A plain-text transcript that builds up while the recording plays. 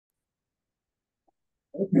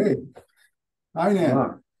Okay. Hi, Nan.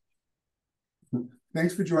 Ah,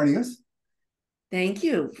 Thanks for joining us. Thank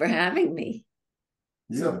you for having me.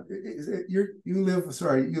 yeah. So you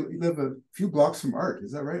live a few blocks from Art.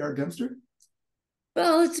 Is that right, Art Dempster?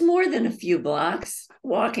 Well, it's more than a few blocks,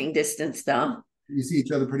 walking distance though. You see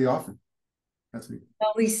each other pretty often. That's me.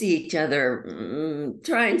 Well, we see each other,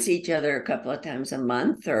 try and see each other a couple of times a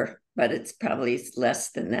month, but it's probably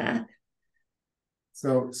less than that.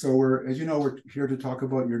 So we're, as you know, we're here to talk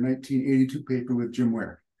about your 1982 paper with Jim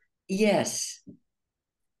Ware. Yes.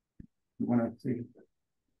 You want to say?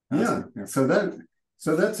 Yeah.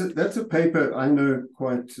 So that's a paper I know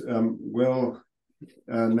quite well,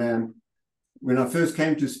 Nan. When I first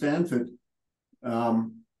came to Stanford, I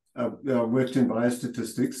worked in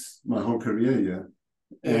biostatistics my whole career here,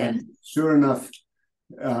 Yeah. and sure enough,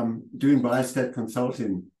 doing biostat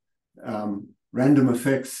consulting, random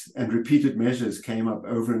effects and repeated measures came up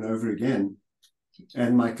over and over again,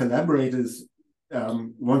 and my collaborators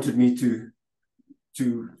wanted me to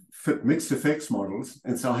fit mixed effects models,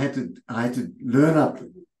 and so I had to learn up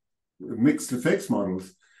mixed effects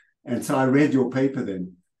models, and so I read your paper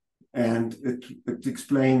then, and it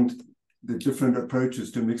explained the different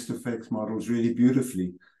approaches to mixed effects models really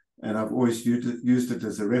beautifully, and I've always used it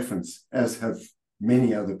as a reference, as have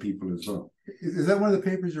many other people as well. Is that one of the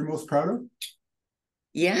papers you're most proud of?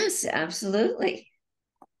 Yes, absolutely.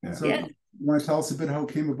 Yeah. So Yeah. you want to tell us a bit how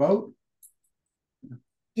it came about?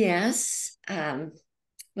 Yes.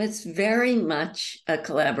 It's very much a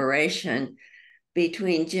collaboration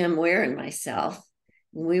between Jim Ware and myself.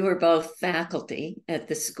 We were both faculty at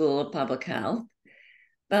the School of Public Health,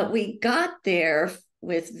 but we got there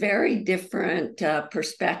with very different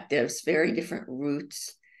perspectives, very different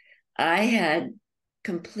routes. I had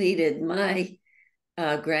completed my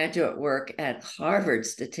graduate work at Harvard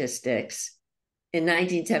Statistics in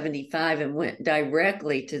 1975 and went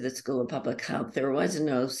directly to the School of Public Health. There was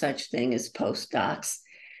no such thing as postdocs.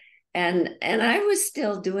 And I was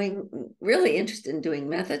still really interested in doing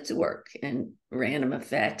methods work and random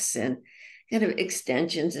effects and kind of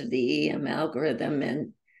extensions of the EM algorithm.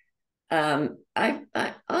 And I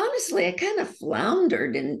honestly, I kind of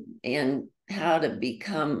floundered in how to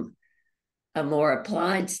become a more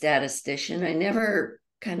applied statistician. I never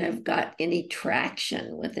kind of got any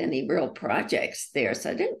traction with any real projects there.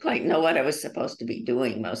 So I didn't quite know what I was supposed to be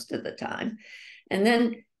doing most of the time. And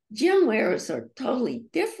then Jim Ware was sort of totally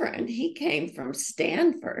different. He came from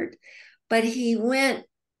Stanford, but he went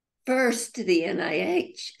first to the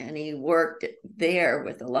NIH and he worked there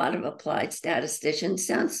with a lot of applied statisticians.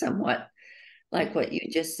 Sounds somewhat like what you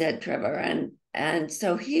just said, Trevor. And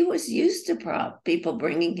so he was used to people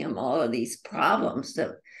bringing him all of these problems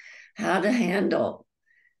of how to handle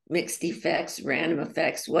mixed effects, random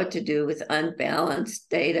effects, what to do with unbalanced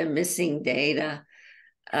data, missing data,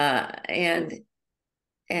 and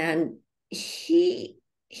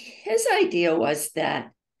his idea was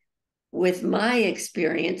that with my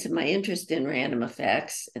experience and my interest in random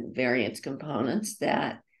effects and variance components,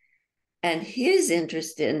 and his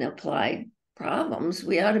interest in applied problems,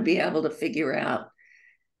 we ought to be able to figure out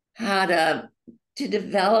how to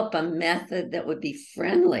develop a method that would be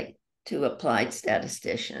friendly to applied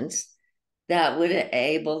statisticians that would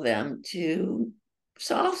enable them to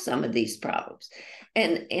solve some of these problems.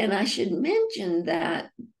 And I should mention that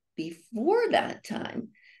before that time,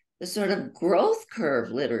 the sort of growth curve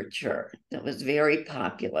literature that was very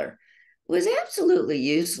popular was absolutely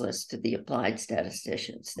useless to the applied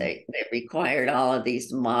statisticians. They required all of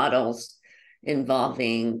these models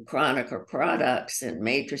involving Kronecker products and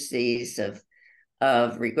matrices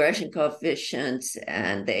of regression coefficients,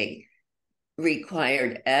 and they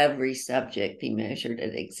required every subject be measured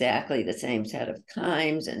at exactly the same set of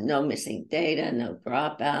times and no missing data, no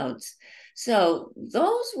dropouts. So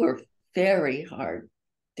those were very hard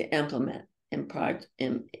to implement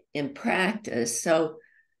in practice. So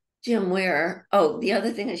Jim Ware, the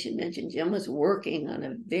other thing I should mention, Jim was working on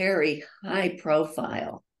a very high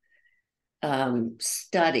profile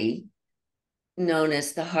study known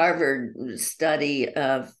as the Harvard study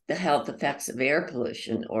of the health effects of air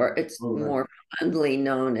pollution, or it's more fondly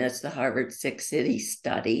known as the Harvard Six Cities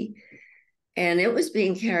study. And it was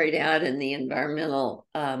being carried out in the environmental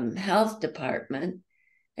health department.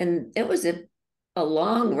 And it was a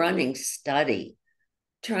long running study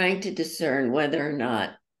trying to discern whether or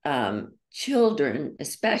not children,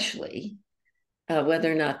 especially,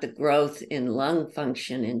 whether or not the growth in lung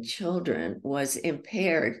function in children was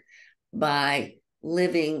impaired by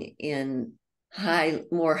living in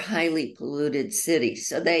more highly polluted cities.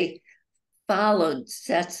 So they followed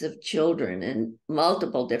sets of children in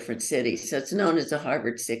multiple different cities. So it's known as the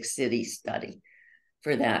Harvard Six Cities study.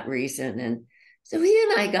 for that reason. And so he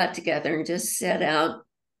and I got together and just set out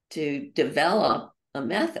to develop a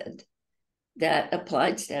method that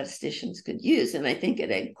applied statisticians could use. And I think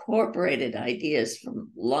it incorporated ideas from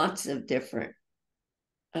lots of different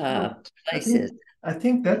places. I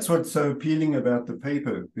think that's what's so appealing about the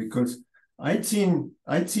paper, because I'd seen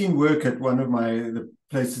work at one of the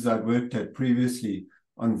places I'd worked at previously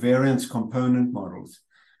on variance component models.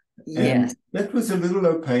 Yes. And that was a little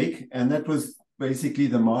opaque, and that was basically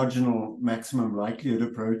the marginal maximum likelihood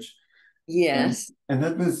approach. Yes. And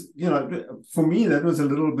that was, for me, that was a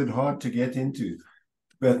little bit hard to get into.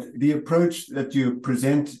 But the approach that you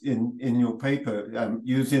present in your paper,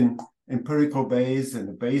 using empirical Bayes and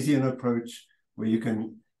a Bayesian approach, where you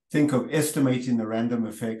can think of estimating the random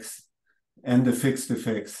effects and the fixed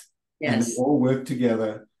effects, and they all work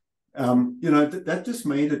together. That just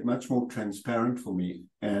made it much more transparent for me.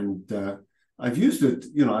 And I've used it,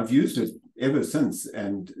 ever since,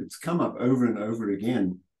 and it's come up over and over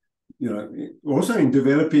again. Also in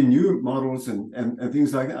developing new models and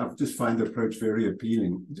things like that, I just find the approach very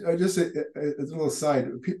appealing. Just as a little aside,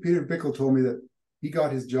 Peter Bickle told me that he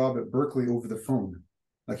got his job at Berkeley over the phone.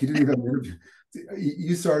 Like, he didn't even have an interview.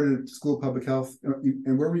 You started at School of Public Health,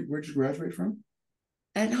 and where'd you graduate from?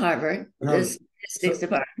 At Harvard. The statistics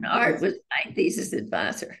department. Art was my thesis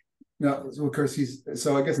advisor. No, so of course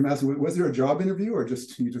so I guess I'm asking, was there a job interview, or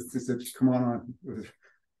you just said, come on?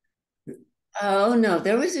 Oh, no,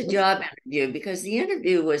 there was a job interview, because the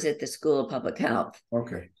interview was at the School of Public Health.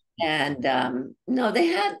 Okay. And no, they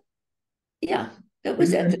had, it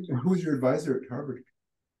was at who's your advisor at Harvard?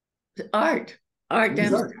 Art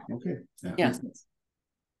Dempsey. Okay. Yeah.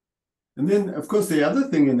 And then, of course, the other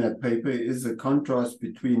thing in that paper is the contrast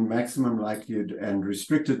between maximum likelihood and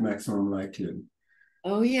restricted maximum likelihood.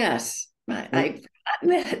 Oh, yes. I've forgotten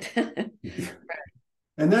that.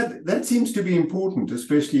 And that seems to be important,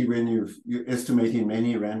 especially when you're estimating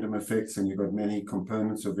many random effects and you've got many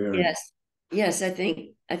components of variance. Yes, I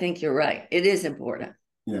think you're right. It is important.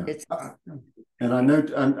 Yeah. And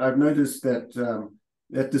I've noticed that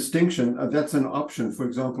that distinction, that's an option. For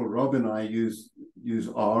example, Rob and I use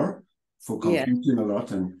R for computing a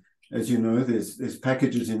lot. And as you know, there's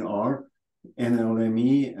packages in R,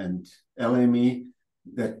 NLME and LME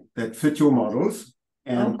that fit your models.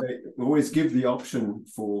 And they always give the option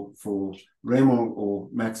for Remel or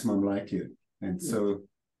maximum likelihood. And so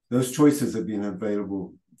those choices have been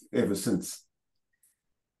available ever since.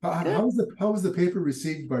 How was the paper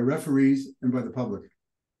received by referees and by the public?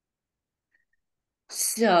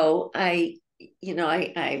 So I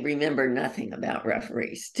remember nothing about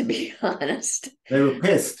referees, to be honest. They were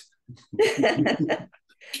pissed. But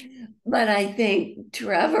I think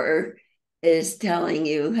Trevor is telling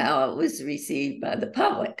you how it was received by the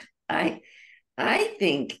public. I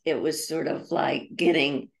think it was sort of like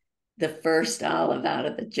getting the first olive out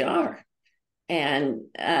of the jar. And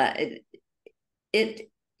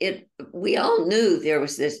we all knew there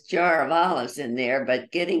was this jar of olives in there,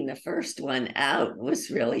 but getting the first one out was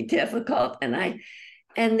really difficult. And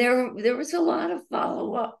there was a lot of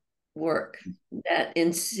follow-up work that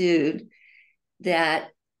ensued that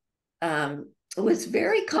was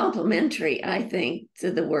very complementary, I think, to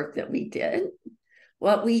the work that we did.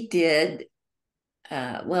 What we did,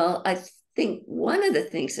 I think one of the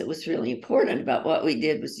things that was really important about what we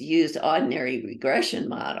did was use ordinary regression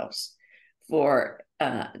models for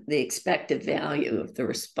the expected value of the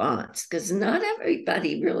response, because not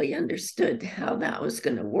everybody really understood how that was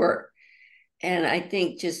going to work. And I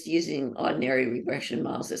think just using ordinary regression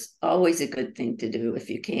models is always a good thing to do if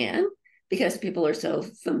you can, because people are so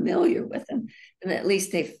familiar with them, and at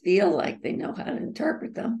least they feel like they know how to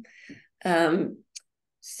interpret them.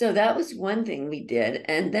 So that was one thing we did.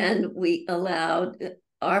 And then we allowed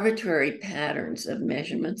arbitrary patterns of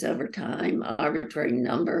measurements over time, arbitrary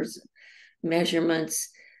numbers, measurements.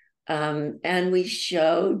 And we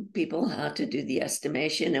showed people how to do the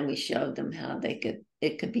estimation, and we showed them how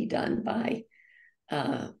it could be done by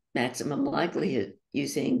maximum likelihood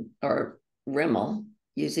using, or Remel,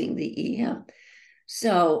 using the EM.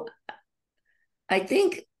 So I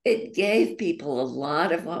think it gave people a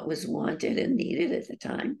lot of what was wanted and needed at the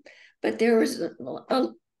time, but there was a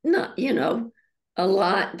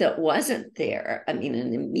lot that wasn't there. I mean,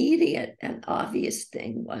 an immediate and obvious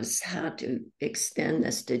thing was how to extend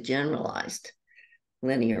this to generalized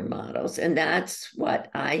linear models. And that's what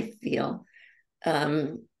I feel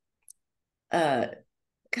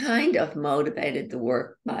kind of motivated the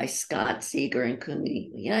work by Scott Seeger and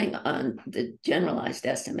Kungi Yang on the generalized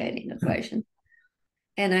estimating equation.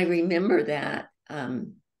 And I remember that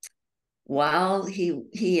while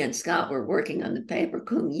he and Scott were working on the paper,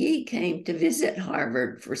 Kung Yi came to visit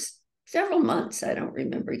Harvard for several months. I don't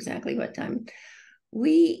remember exactly what time.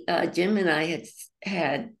 Jim and I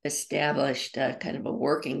had established kind of a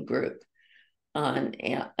working group on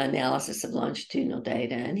analysis of longitudinal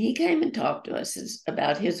data, and he came and talked to us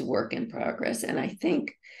about his work in progress. And I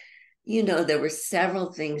think, there were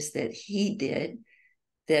several things that he did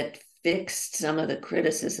that fixed some of the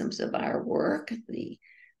criticisms of our work, the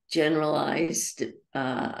generalized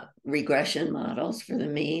regression models for the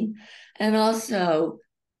mean, and also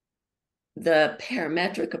the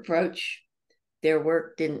parametric approach. Their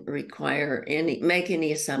work didn't require make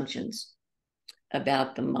any assumptions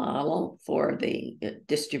about the model for the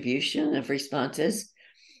distribution of responses,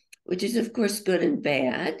 which is of course good and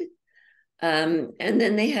bad. And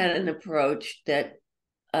then they had an approach that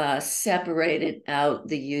separated out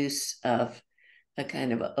the use of a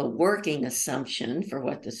kind of a working assumption for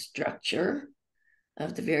what the structure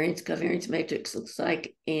of the variance covariance matrix looks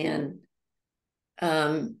like. And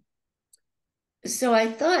so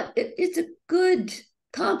I thought it's a good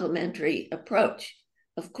complementary approach.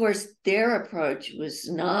 Of course, their approach is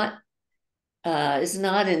not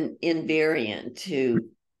invariant to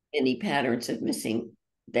any patterns of missing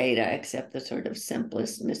data, except the sort of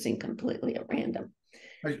simplest missing completely at random.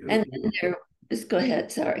 And then just go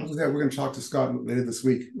ahead. Sorry. We're going to talk to Scott later this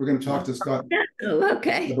week. We're going to talk to Scott. Oh,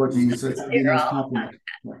 okay. So it's a nice compliment.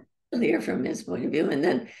 Clear from his point of view. And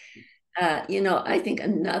then, I think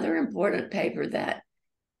another important paper that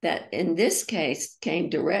in this case came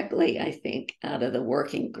directly, I think, out of the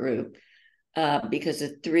working group, because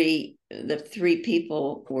the three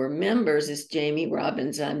people who were members is Jamie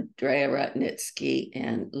Robbins, Andrea Rudnitsky,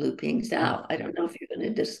 and Luping Zhao. I don't know if you're going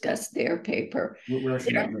to discuss their paper.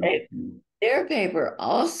 Their paper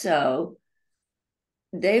also,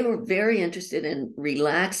 they were very interested in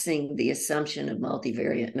relaxing the assumption of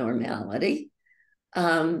multivariate normality,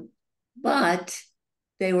 but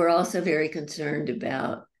they were also very concerned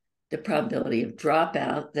about the probability of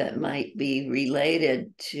dropout that might be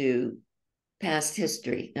related to past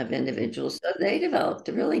history of individuals. So they developed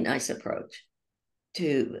a really nice approach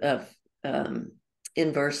to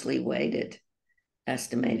inversely weighted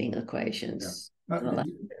estimating equations.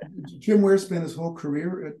 Jim Ware spent his whole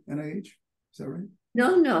career at NIH, is that right?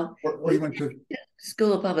 No. Or he went to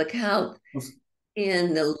School of Public Health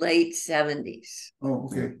in the late 70s. Oh,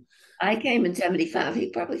 okay. I came in 75. He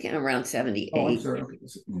probably came around 78. Oh, I'm sorry.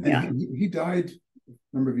 Okay. And he died a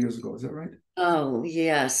number of years ago. Is that right? Oh,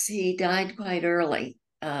 yes. He died quite early,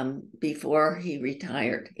 before he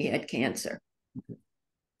retired. He had cancer. Okay.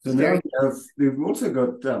 So now we've also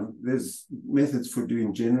got, there's methods for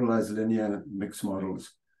doing generalized linear mixed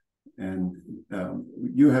models. And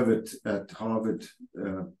you have it at Harvard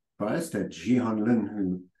Biostat, Jihan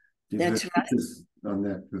Lin, who did on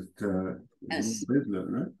that with yes.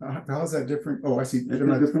 Riddler, right? How's that different? Oh, I see. It's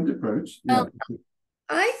a different approach. Yeah.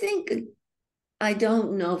 I think, I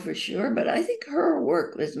don't know for sure, but I think her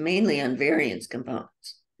work was mainly on variance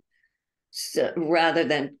components. So rather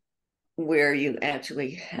than where you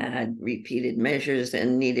actually had repeated measures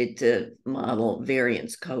and needed to model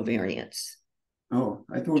variance covariance. Oh,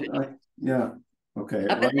 yeah. Okay.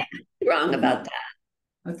 I'm wrong about that.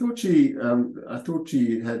 I thought she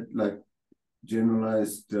had like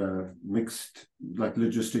generalized mixed like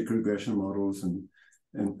logistic regression models and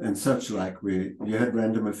such, like where you had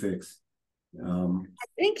random effects. I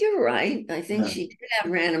think you're right. I think she did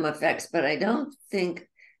have random effects, but I don't think,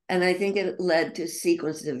 and I think it led to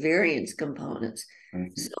sequences of variance components.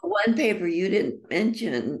 So one paper you didn't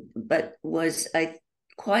mention, but was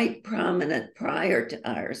quite prominent prior to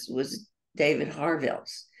ours, was David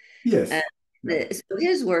Harville's. Yes. So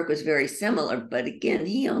his work was very similar, but again,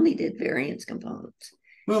 he only did variance components.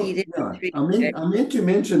 Well, I meant to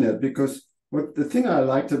mention it because the thing I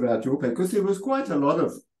liked about your paper, because there was quite a lot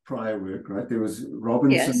of prior work, right? There was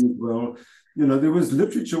Robinson as well. There was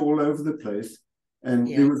literature all over the place, and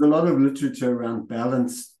there was a lot of literature around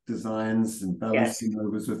balanced designs and balancing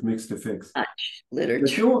overs with mixed effects. Much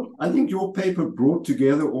literature. But I think your paper brought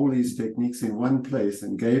together all these techniques in one place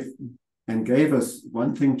and gave us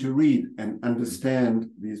one thing to read and understand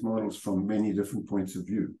these models from many different points of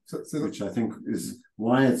view, which I think is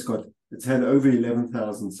why it's had over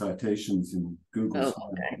 11,000 citations in Google,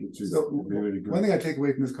 which is very good. One thing I take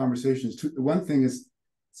away from this conversation is one thing is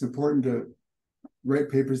it's important to write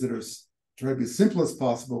papers that are try to be as simple as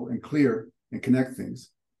possible and clear and connect things.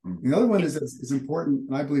 The other one is it's important,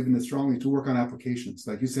 and I believe in this strongly, to work on applications.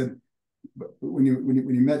 Like you said, when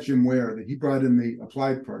you met Jim Ware, that he brought in the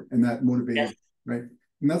applied part, and that motivated, right?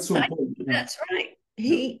 And that's so important. That's right.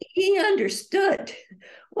 he understood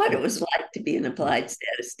what it was like to be an applied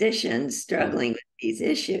statistician struggling with these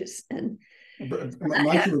issues. And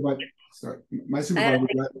my supervisor, my supervisor,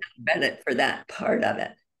 credit for that part of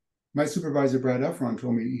it. My supervisor, Brad Efron,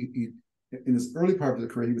 told me he in his early part of the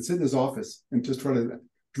career, he would sit in his office and just try to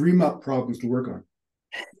dream up problems to work on.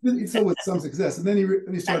 He'd still with some success. And then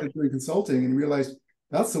he started doing consulting and realized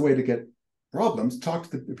that's the way to get problems. Talk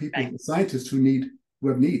to the people, the scientists who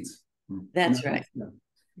have needs. That's right.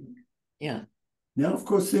 Yeah. Now, of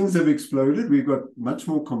course, things have exploded. We've got much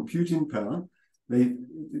more computing power. The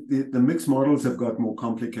mixed models have got more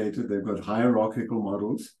complicated. They've got hierarchical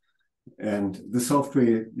models. And the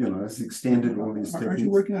software, has extended all these techniques. Aren't you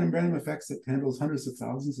working on random effects that handles hundreds of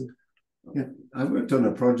thousands of? Yeah, I worked on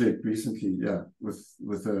a project recently. Yeah,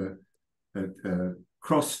 with a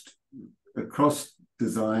cross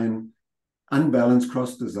design, unbalanced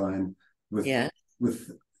cross design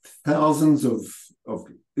with thousands of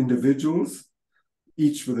individuals,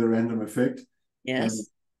 each with a random effect. Yes.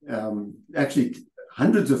 And, actually,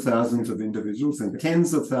 hundreds of thousands of individuals and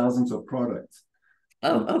tens of thousands of products.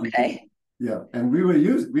 Oh, okay. Yeah, and we were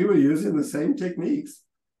using the same techniques.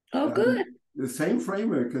 Oh, good. The same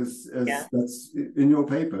framework as that's in your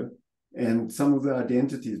paper, and some of the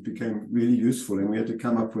identities became really useful, and we had to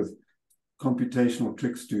come up with computational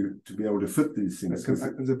tricks to be able to fit these things. It's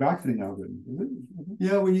a backfitting algorithm, is it?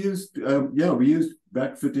 Yeah, we used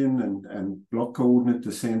backfitting and block coordinate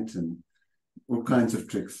descent and all kinds of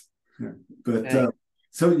tricks. Yeah. But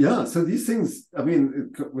so these things, I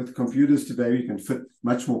mean, with computers today, you can fit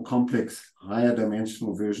much more complex, higher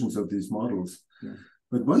dimensional versions of these models. Yeah.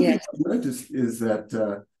 But one thing I've noticed is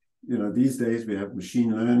that these days we have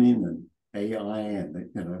machine learning and AI,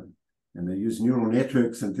 and they use neural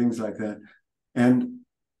networks and things like that. And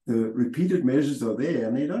the repeated measures are there,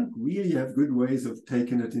 and they don't really have good ways of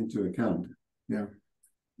taking it into account. Yeah,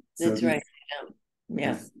 that's right.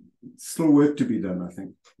 Yeah, still work to be done, I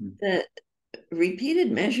think. The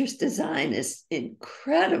repeated measures design is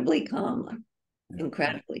incredibly common.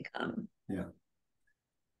 Incredibly common. Yeah.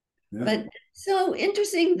 But so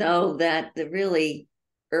interesting, though, that the really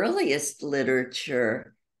earliest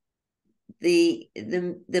literature, the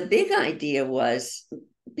big idea was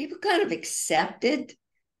people kind of accepted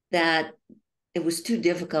that it was too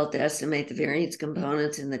difficult to estimate the variance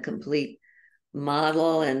components in the complete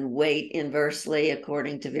model and weight inversely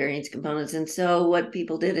according to variance components. And so what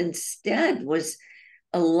people did instead was,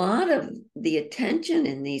 a lot of the attention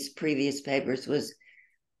in these previous papers was,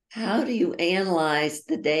 how do you analyze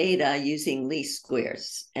the data using least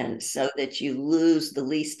squares, and so that you lose the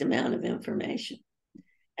least amount of information?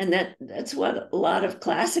 And that's what a lot of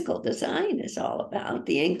classical design is all about.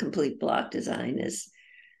 The incomplete block design is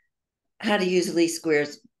how to use least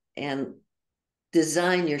squares and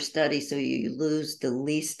design your study so you lose the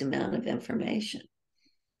least amount of information.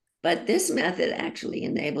 But this method actually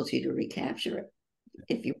enables you to recapture it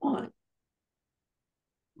if you want.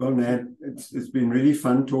 Well, Nan, it's been really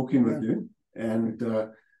fun talking with you. And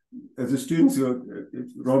as a student,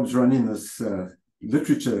 Rob's running this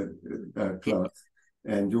literature class,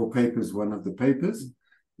 and your paper is one of the papers.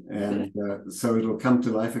 And so it'll come to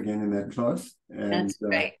life again in that class. And, that's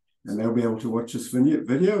great. And they'll be able to watch this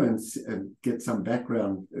video and get some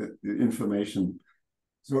background information.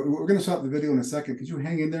 So we're going to stop the video in a second. Could you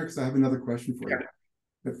hang in there? Because I have another question for you.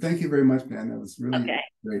 But thank you very much, man. That was really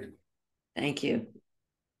great. Thank you.